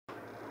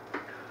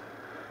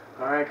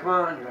Alright, come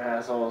on, you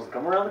assholes.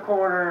 Come around the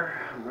corner.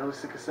 I'm really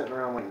sick of sitting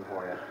around waiting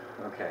for you.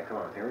 Okay, come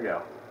on, here we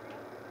go.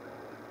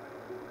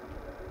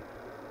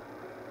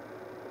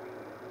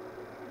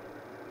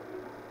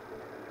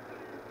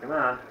 Come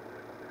on.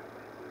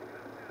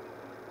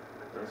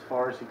 As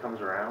far as he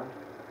comes around.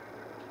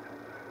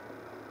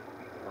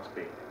 Must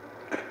be.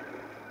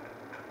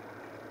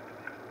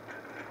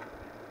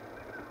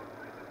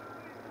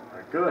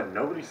 Alright, good.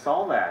 Nobody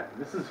saw that.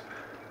 This is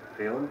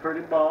feeling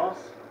pretty boss.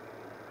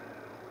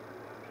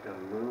 Just gonna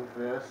move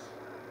this.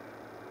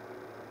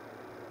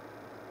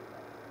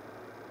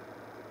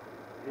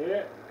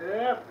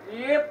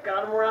 Yep,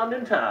 got him around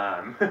in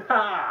time.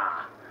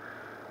 Ha!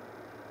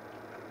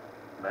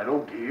 Metal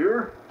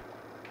Gear.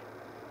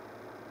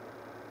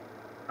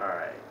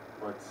 Alright,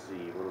 let's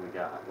see. What do we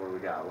got? We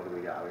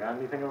got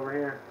anything over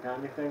here? Got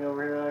anything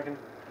over here I can...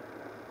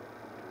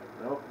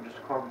 Nope, just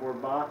a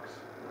cardboard box.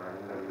 Alright,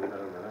 I'm gonna move that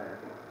over there.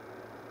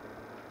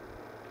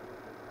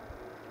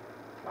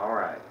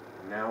 Alright,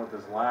 now with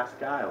this last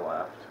guy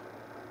left,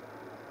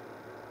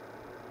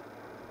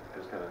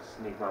 just gonna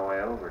sneak my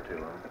way over to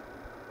him.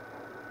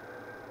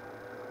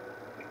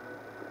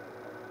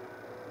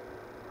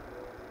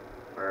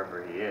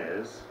 Wherever he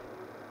is.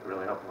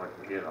 Really hope I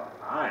can get an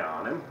eye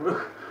on him.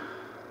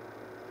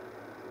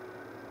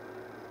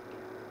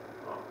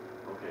 Oh,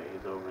 okay,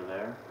 he's over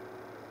there.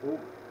 Ooh.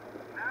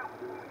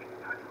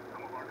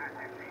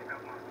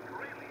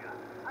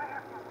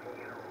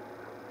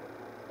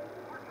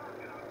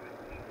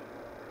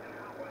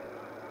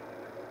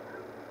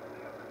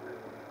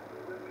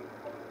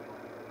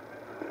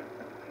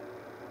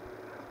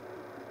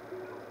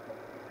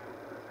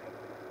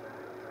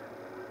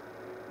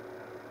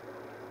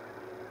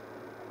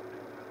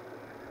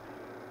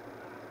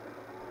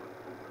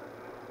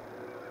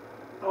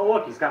 Oh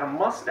look, he's got a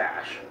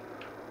mustache.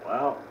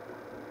 Well.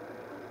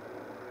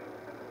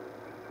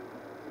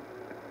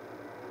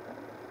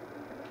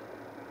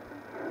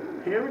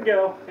 Here we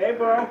go. Hey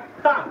bro.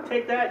 Ha!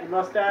 Take that, you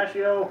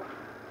mustachio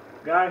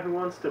guy who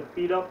wants to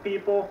beat up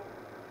people.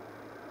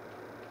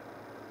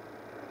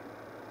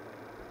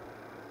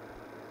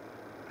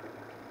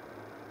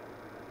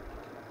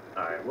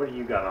 Alright, what do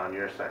you got on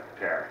your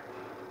secretary?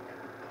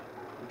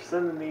 I'm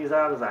sending these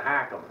out as a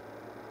hack 'em.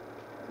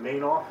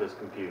 Main office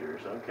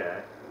computers,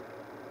 okay.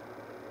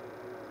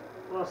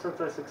 Well,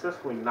 since I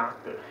successfully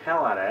knocked the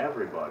hell out of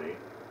everybody.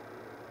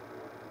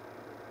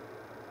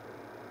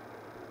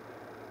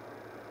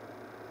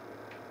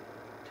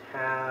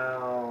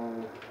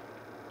 Talon.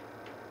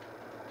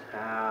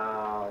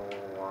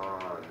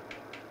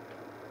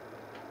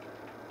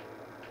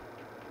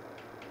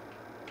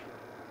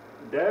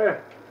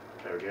 There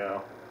we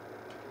go.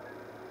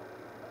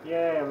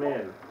 Yay, I'm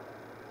in.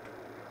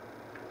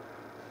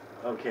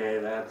 Okay,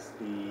 that's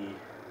the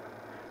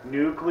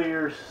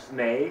nuclear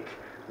snake.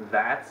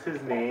 That's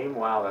his name?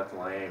 Wow, that's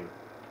lame.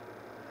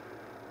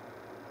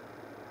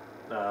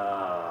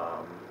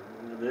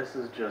 This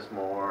is just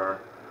more...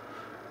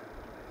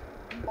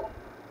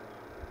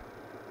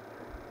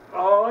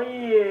 Oh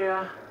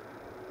yeah!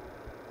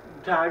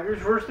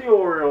 Tigers versus the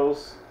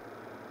Orioles.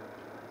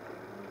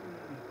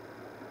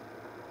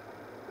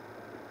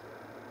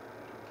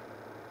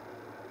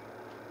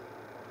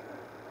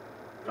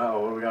 Uh-oh,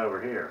 what do we got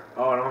over here?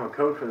 Oh, I don't have a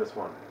code for this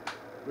one.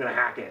 I'm gonna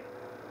hack it.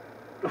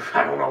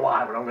 I don't know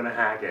why, but I'm gonna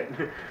hack it.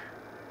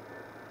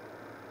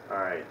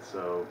 Alright,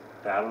 so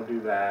that'll do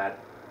that.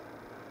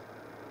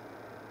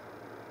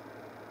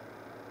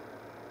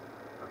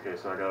 Okay,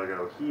 so I gotta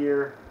go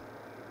here.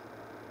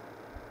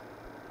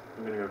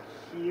 I'm gonna go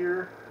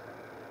here.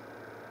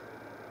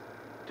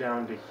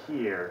 Down to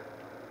here.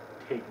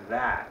 Take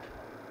that.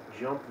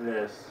 Jump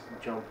this.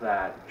 Jump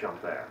that.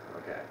 Jump there.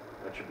 Okay,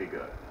 that should be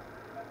good.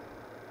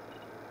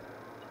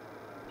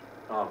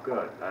 Oh,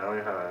 good. I don't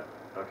even have a...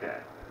 Okay.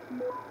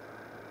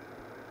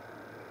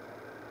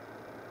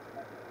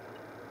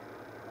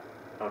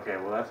 Okay,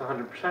 well that's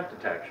 100%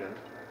 detection.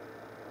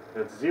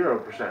 That's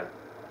 0%.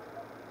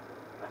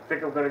 I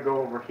think I'm gonna go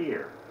over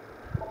here.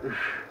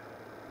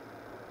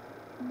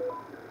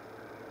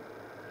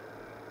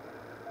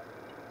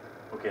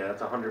 Okay,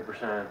 that's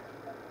 100%.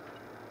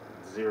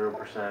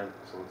 0%,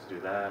 so let's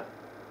do that.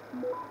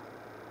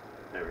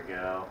 There we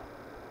go.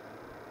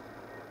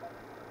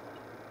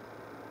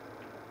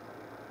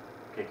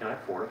 Okay, can I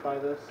fortify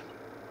this?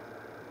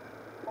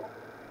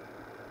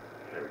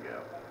 There we go.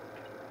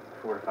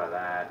 Fortify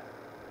that.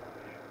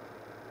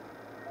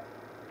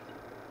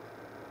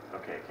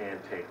 Okay,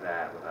 can't take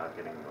that without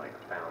getting, like,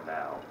 found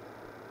out.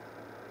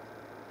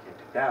 Can't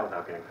take that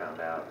without getting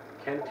found out.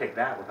 Can take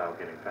that without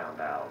getting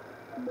found out.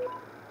 If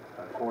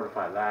I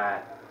fortify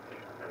that,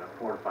 and I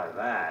fortify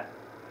that,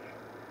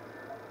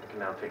 I can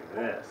now take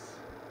this.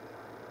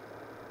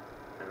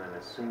 And then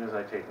as soon as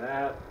I take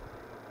that,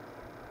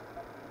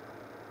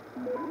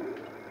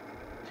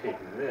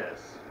 take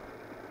this.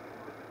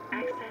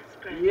 Access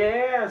granted.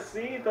 Yeah, see,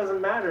 it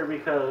doesn't matter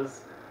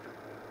because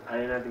I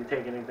didn't have to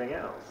take anything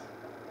else.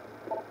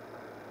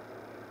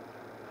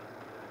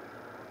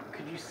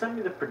 Could you send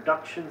me the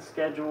production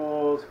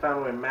schedules? Found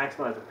a way to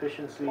maximize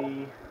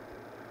efficiency.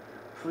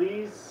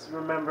 Please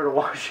remember to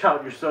wash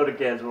out your soda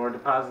cans or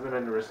deposit them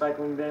into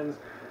recycling bins.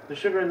 The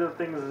sugar in the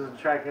things is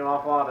attracting an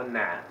awful lot of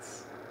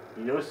gnats.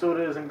 You know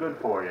soda isn't good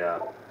for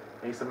you.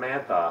 Hey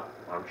Samantha,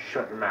 why don't you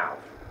shut your mouth?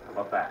 How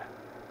about that?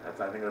 I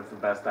think that's the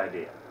best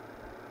idea.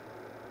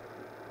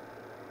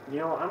 You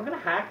know, I'm gonna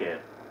hack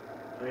it.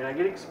 I mean, I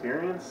get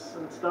experience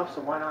and stuff,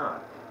 so why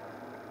not?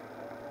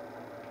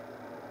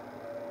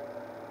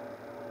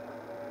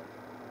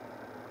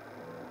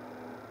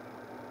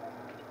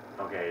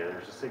 Okay,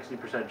 there's a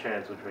 60%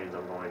 chance, which means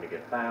I'm going to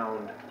get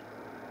found.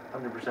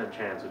 100%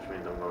 chance, which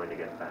means I'm going to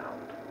get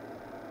found.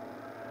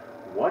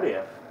 What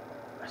if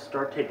I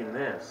start taking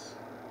this,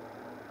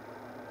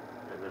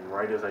 and then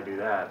right as I do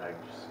that, I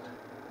just...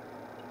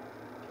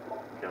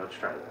 Okay, let's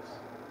try this.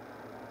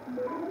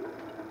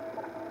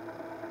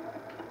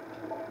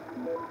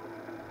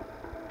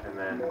 And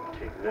then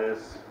take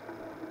this,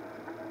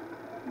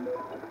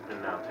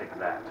 and now take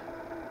that.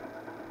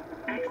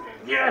 Access.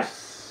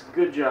 Yes!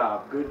 Good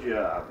job, good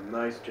job,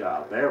 nice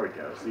job. There we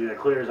go. See, that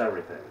clears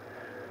everything.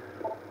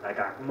 I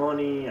got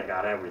money, I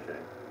got everything.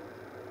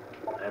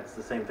 That's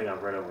the same thing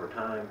I've read over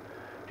time.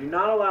 Do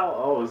not allow...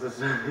 Oh, is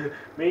this...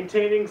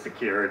 Maintaining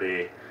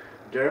security.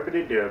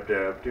 Derpity derp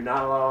derp. Do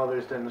not allow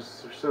others to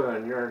enter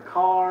in your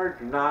car.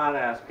 Do not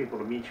ask people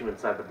to meet you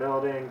inside the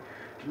building.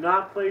 Do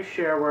not play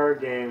shareware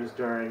games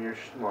during your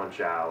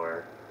lunch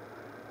hour.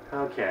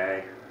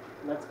 Okay,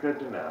 that's good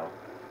to know.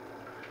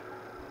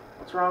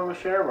 What's wrong with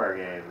shareware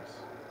games?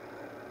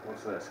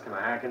 What's this? Can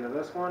I hack into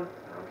this one?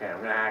 Okay,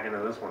 I'm gonna hack into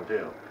this one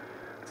too.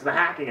 It's the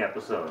hacking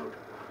episode.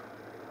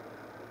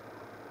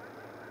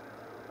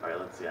 Alright,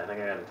 let's see. I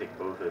think I gotta take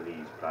both of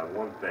these, but I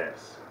want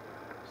this.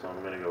 So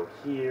I'm gonna go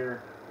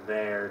here,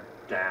 there,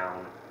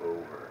 down,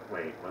 over.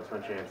 Wait, what's my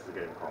chances of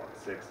getting caught?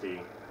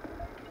 60.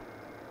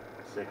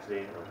 60.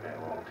 Okay,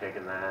 well, I'm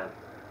taking that.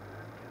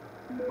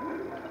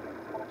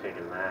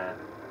 Taking that.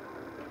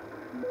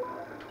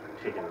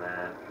 Taking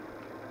that.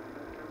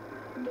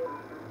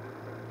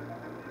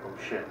 Oh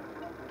shit.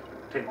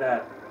 Take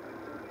that.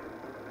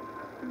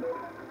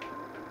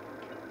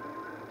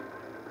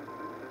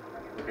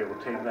 Okay,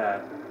 we'll take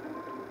that.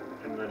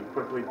 And then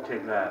quickly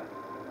take that.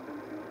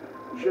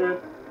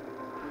 Shit.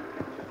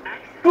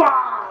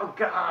 Oh,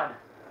 God!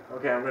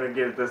 Okay, I'm gonna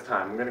get it this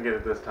time. I'm gonna get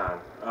it this time.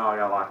 Oh, I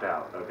got locked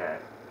out. Okay.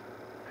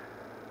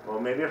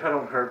 Well, maybe if I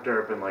don't hurt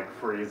Derp and, like,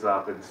 freeze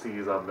up and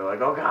seize up and be like,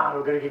 oh God,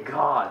 I'm gonna get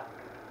caught.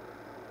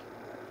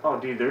 Oh,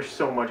 dude, there's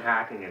so much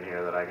hacking in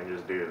here that I can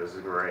just do. This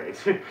is great.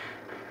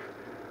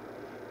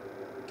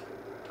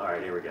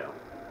 Alright, here we go.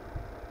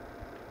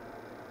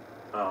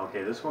 Oh,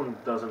 okay, this one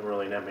doesn't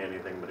really net me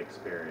anything but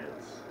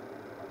experience.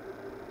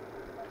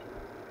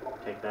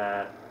 Take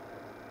that.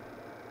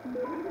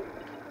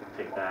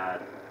 Take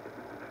that.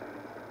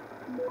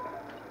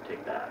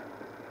 Take that.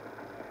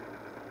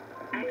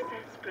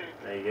 Access granted.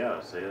 There you go.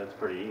 See, that's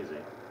pretty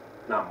easy.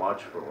 Not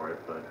much for it,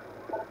 but...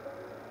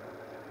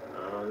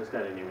 this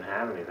guy didn't even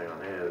have anything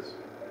on his.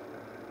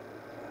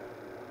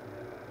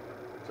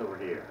 It's over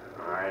here.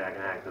 Alright, I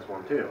can hack this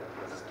one too.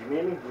 Just give me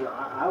any...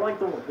 I like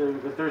the...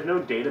 If there's no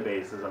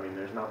databases, I mean,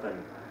 there's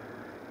nothing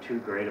too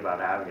great about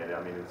having it.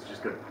 I mean, it's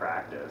just good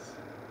practice.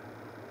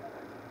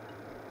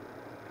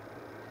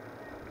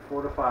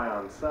 Fortify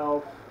on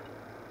self.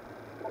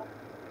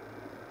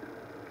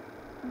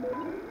 There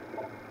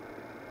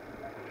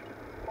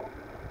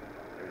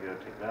we go,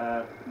 take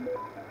that.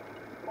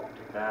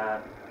 Take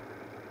that.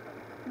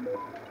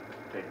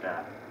 Take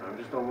that. I'm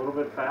just a little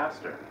bit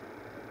faster.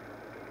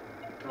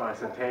 Oh, I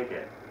said take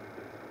it.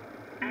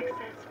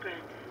 Access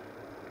granted.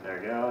 There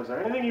we go. Is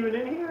there anything even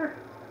in here?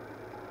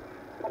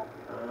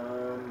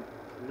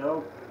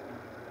 Nope.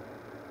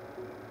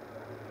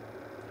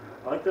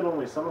 I like that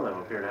only some of them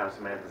appear to have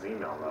Samantha's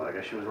email, though. I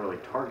guess she was really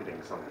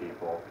targeting some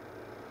people.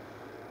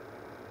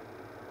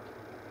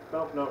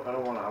 Nope, nope, I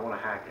don't want to. I want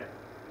to hack it.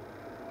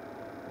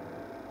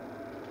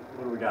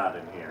 What do we got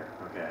in here?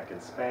 Okay, I can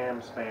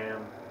spam.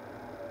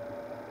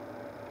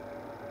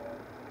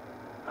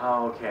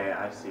 Oh, okay,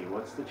 I see.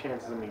 What's the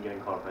chances of me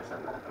getting caught if I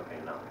send that? Okay,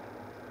 none.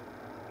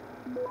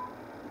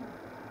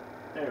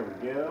 There we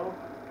go.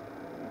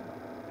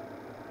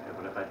 Okay,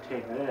 but if I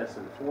take this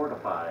and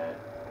fortify it...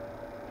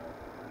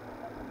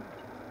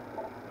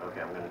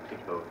 Okay, I'm going to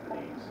take both of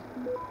these.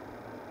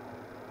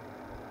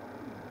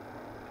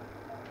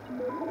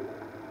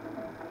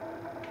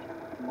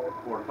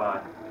 Fortify.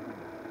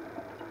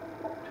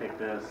 Take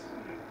this.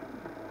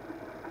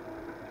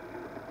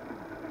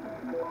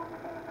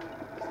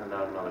 Send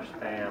out another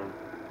spam.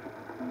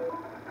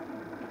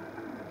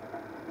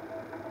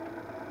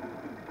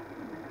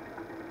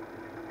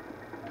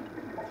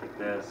 Take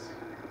this.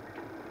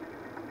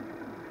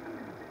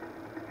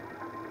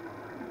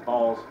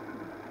 Balls.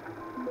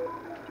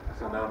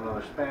 Send out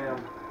another spam.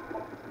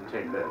 And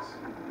take this.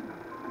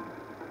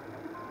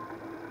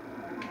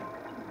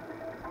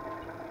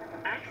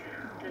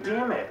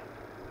 Damn it!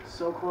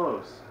 So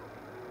close.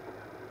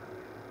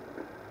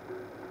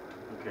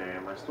 Okay,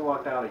 am I still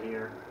locked out of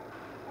here?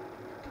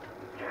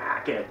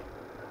 Hack it!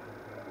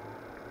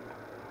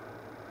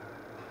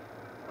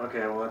 Okay,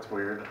 well that's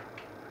weird.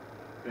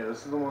 Yeah,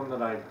 this is the one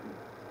that I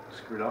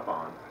screwed up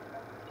on.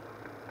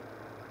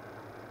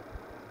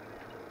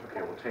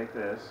 Okay, we'll take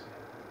this.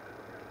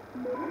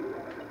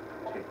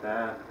 Take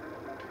that.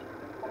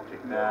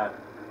 Take that.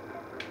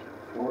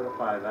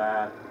 Fortify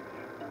that.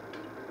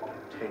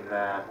 Take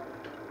that.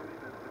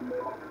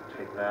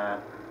 Take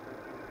that.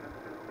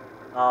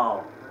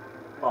 Oh,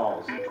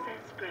 balls.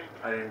 Access grid.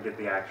 I didn't get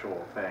the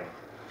actual thing.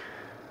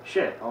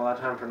 Shit, all that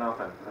time for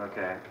nothing.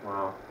 Okay,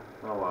 well,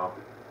 oh well.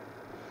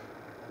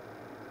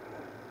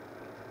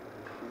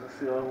 Is this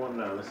the other one?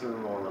 No, this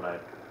isn't the one that I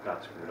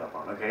got screwed up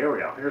on. Okay, here we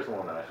go. Here's the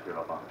one that I screwed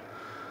up on.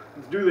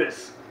 Let's do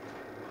this.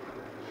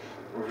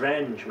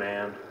 Revenge,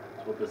 man.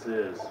 That's what this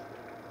is.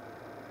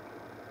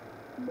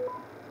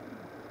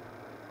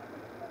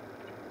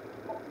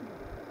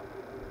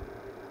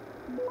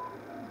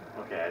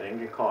 Okay, I didn't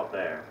get caught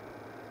there.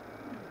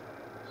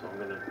 So I'm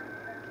gonna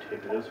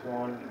take this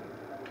one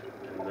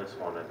and this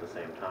one at the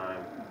same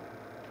time.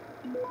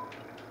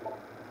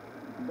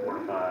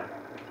 Fortify.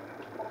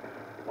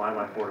 Why am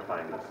I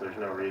fortifying this? There's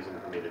no reason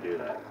for me to do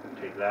that.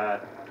 Take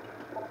that.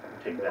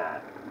 Take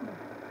that.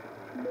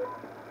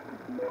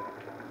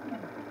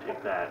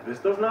 Take that. This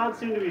does not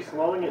seem to be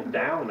slowing it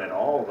down at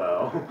all,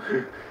 though.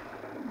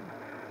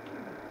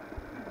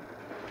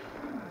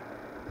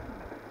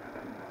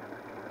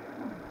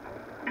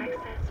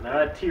 Access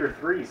Now that tier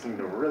 3 seemed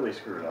to really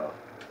screw it up.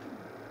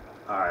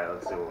 Alright,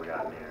 let's see what we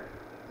got in here.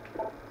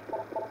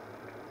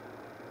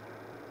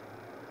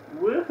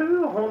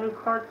 Woohoo! A whole new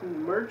cart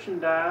and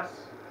merchandise.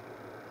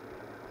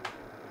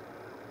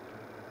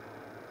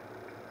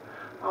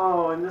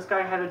 Oh, and this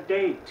guy had a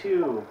date,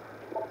 too.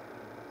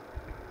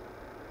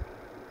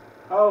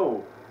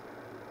 Oh!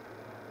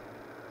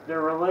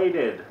 They're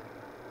related.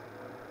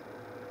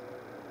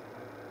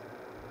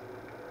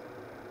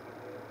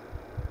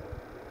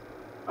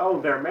 Oh,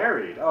 they're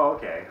married. Oh,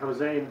 okay.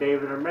 Jose and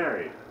David are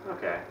married.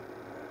 Okay.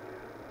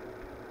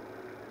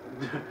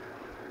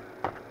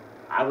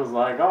 I was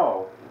like,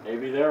 oh,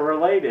 maybe they're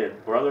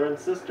related. Brother and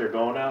sister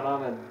going out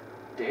on a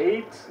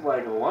date?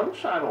 Like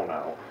lunch? I don't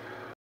know.